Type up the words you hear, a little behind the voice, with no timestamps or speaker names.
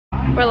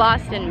We're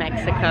lost in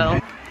Mexico.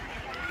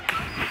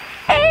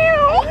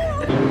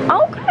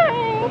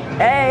 Okay.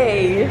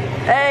 Hey,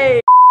 hey.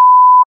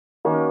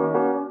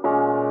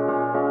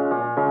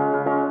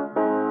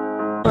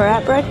 We're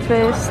at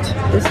breakfast.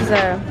 This is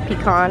a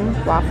pecan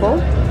waffle,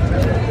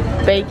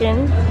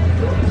 bacon,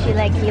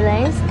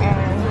 chilaquiles,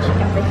 and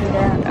chicken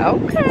fajita.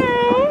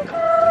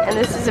 Okay. And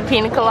this is a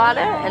pina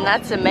colada, and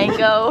that's a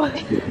mango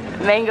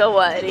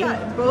what?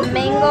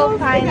 Mango,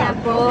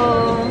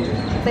 pineapple,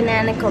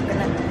 banana,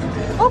 coconut.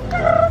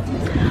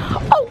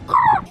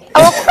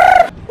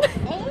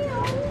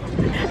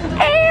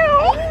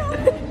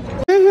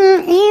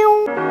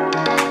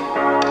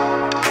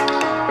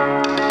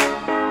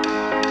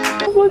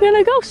 We're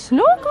gonna go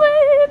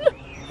snorkeling.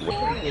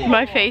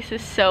 My face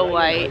is so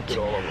white.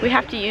 We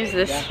have to use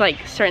this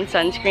like certain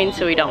sunscreen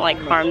so we don't like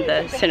harm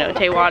the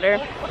cenote water,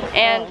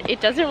 and it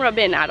doesn't rub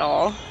in at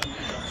all.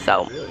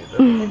 So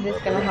Is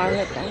this gonna harm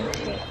it then?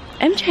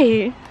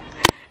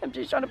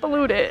 MJ's trying to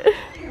pollute it.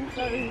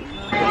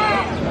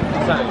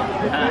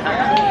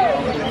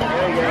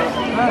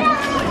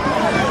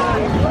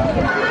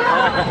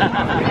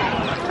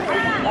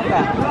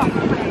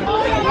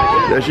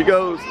 There she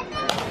goes.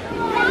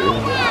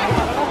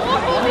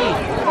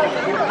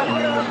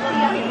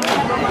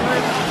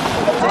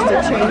 Just a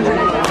change.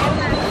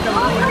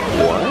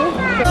 What?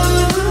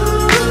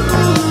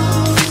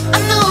 I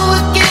know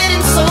we're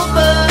getting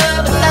sober,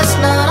 but that's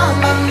not on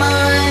my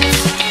mind.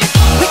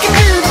 We can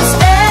do this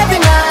every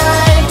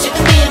night. You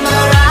can be my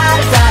ride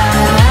or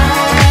die.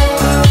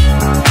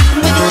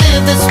 We can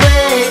live this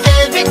way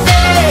every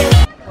day.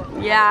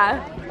 Yeah,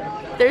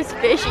 there's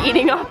fish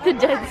eating off the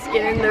dead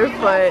skin in their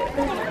foot.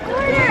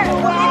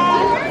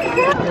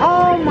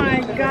 Oh my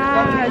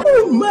god.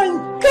 Oh my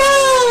god.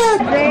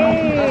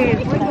 Babe.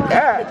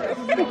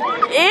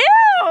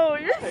 Ew,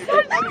 you're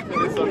such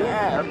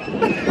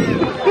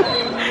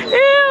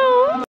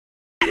Ew.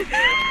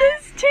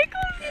 This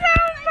tickles so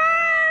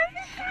much.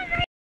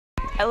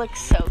 I look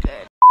so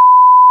good.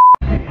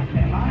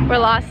 We're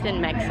lost in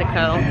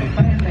Mexico.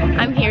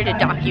 I'm here to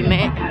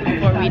document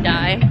before we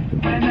die.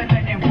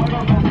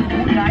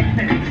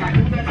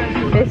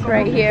 This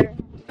right here.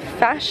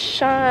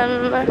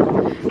 Fashion.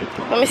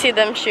 Let me see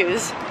them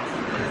shoes.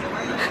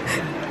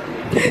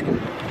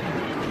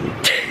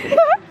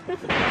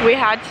 We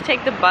had to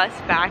take the bus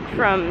back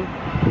from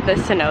the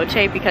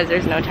Cenote because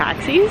there's no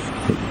taxis,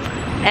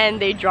 and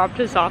they dropped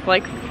us off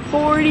like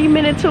 40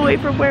 minutes away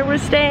from where we're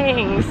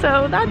staying,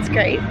 so that's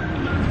great.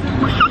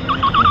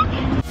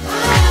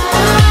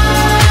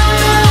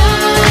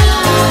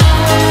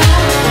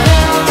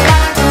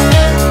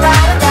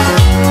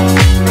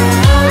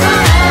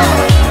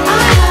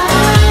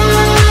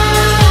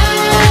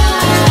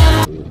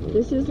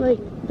 This is like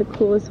the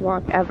coolest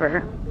walk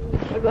ever.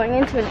 We're going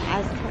into an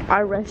Aztec.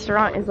 Our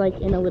restaurant is like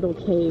in a little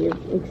cave.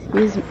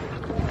 Excuse me.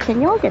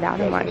 Can y'all get out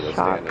of my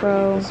shop,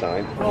 bro?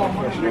 Sign. Go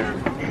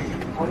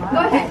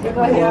ahead.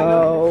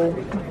 Whoa.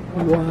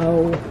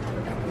 Whoa.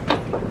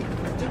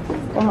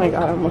 Oh my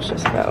god, I almost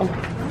just fell.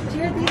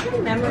 Jared, these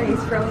are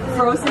memories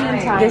frozen in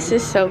time. This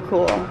is so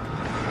cool.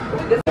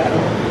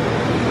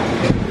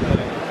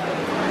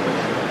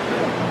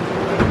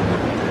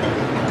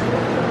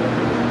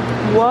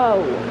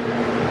 Whoa.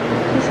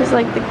 This is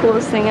like the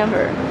coolest thing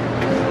ever.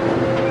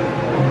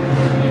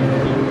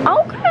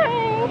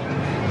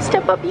 Okay.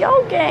 Step up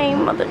your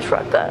game, mother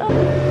trucker.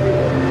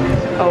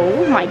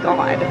 Oh my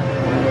god.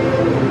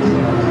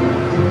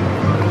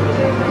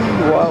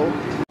 Whoa.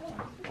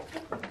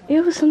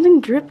 Ew, something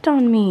dripped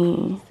on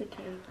me.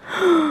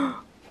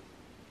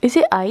 Is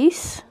it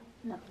ice?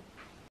 No.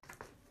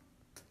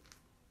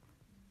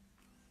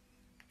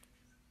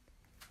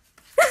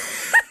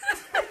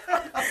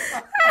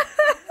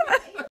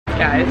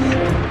 Guys,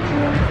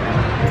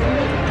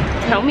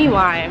 tell me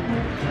why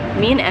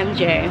me and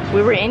MJ,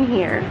 we were in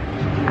here,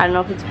 I don't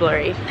know if it's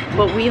blurry,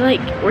 but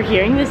we're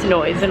hearing this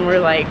noise and we're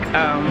like,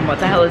 what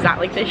the hell is that?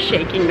 Like this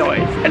shaking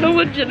noise, and a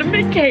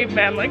legitimate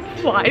caveman like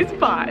flies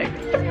by.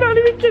 I'm not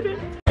even kidding.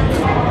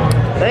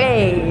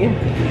 Hey,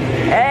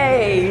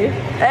 hey,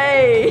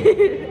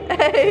 hey,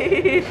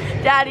 hey,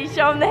 Daddy,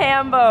 show him the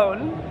ham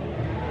bone.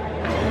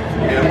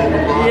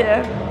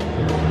 Yeah.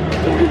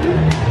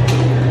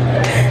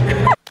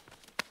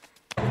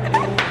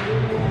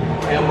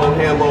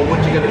 Hambo, what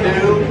you gonna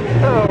do?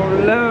 Oh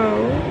no.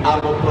 I'm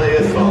gonna play a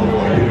song.